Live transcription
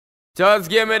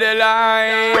Just give me the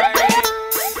line.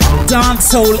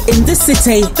 Dancehall in the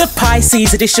City, the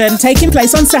Pisces edition, taking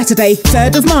place on Saturday,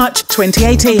 3rd of March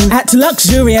 2018 at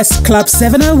Luxurious Club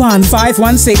 701,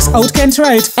 516 Old Kent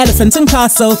Road, Elephant and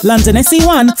Castle, London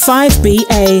SE1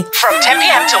 5BA. From 10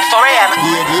 p.m. till 4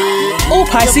 a.m. All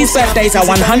Pisces birthdays are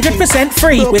 100%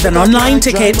 free with an online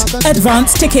ticket.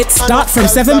 Advanced tickets start from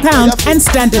 £7 and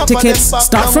standard tickets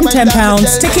start from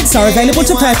 £10. Tickets are available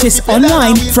to purchase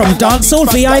online from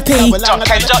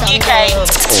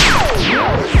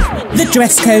dancehallvip.co.uk. The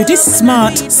dress code is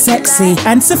smart, sexy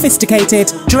and sophisticated.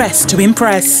 Dress to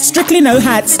impress. Strictly no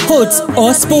hats, hoods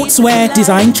or sportswear.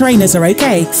 Design trainers are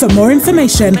okay. For more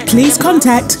information, please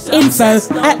contact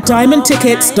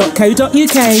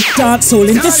info@diamondtickets.co.uk. Dancehall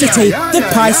in the City, the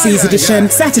Pisces edition.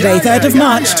 Saturday, 3rd of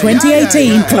March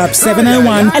 2018. Club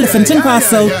 701, Elephant and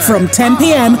Castle. From 10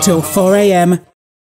 p.m. till 4 a.m.